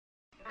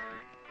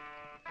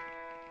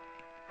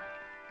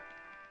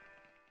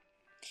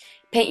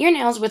Paint your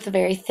nails with a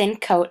very thin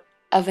coat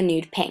of a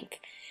nude pink.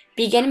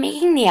 Begin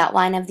making the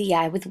outline of the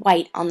eye with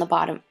white on the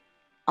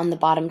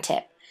bottom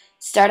tip.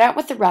 Start out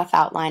with the rough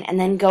outline and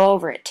then go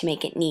over it to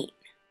make it neat.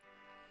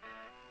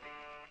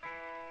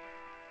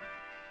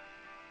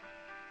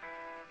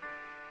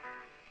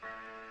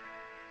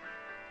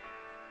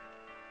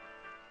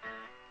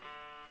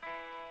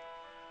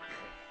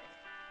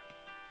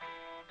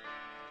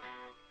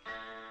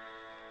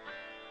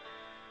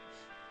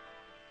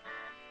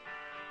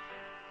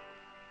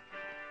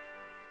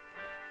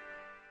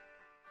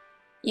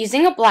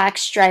 Using a black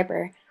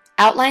striper,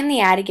 outline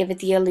the eye to give it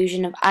the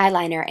illusion of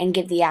eyeliner and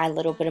give the eye a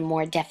little bit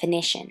more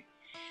definition.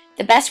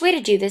 The best way to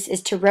do this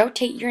is to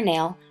rotate your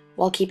nail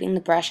while keeping the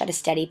brush at a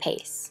steady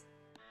pace.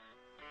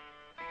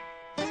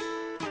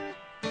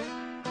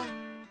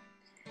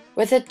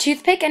 With a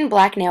toothpick and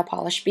black nail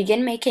polish,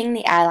 begin making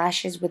the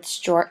eyelashes with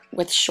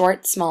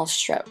short, small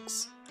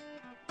strokes.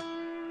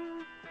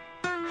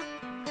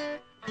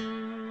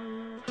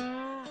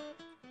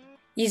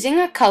 Using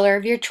a color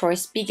of your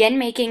choice, begin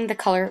making the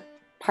color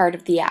part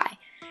of the eye.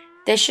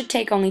 This should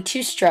take only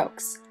 2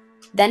 strokes.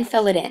 Then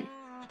fill it in.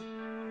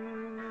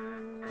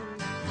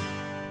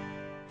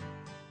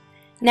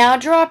 Now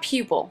draw a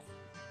pupil.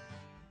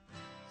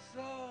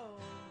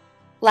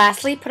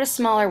 Lastly, put a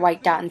smaller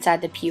white dot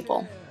inside the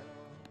pupil.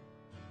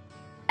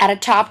 Add a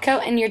top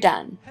coat and you're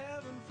done.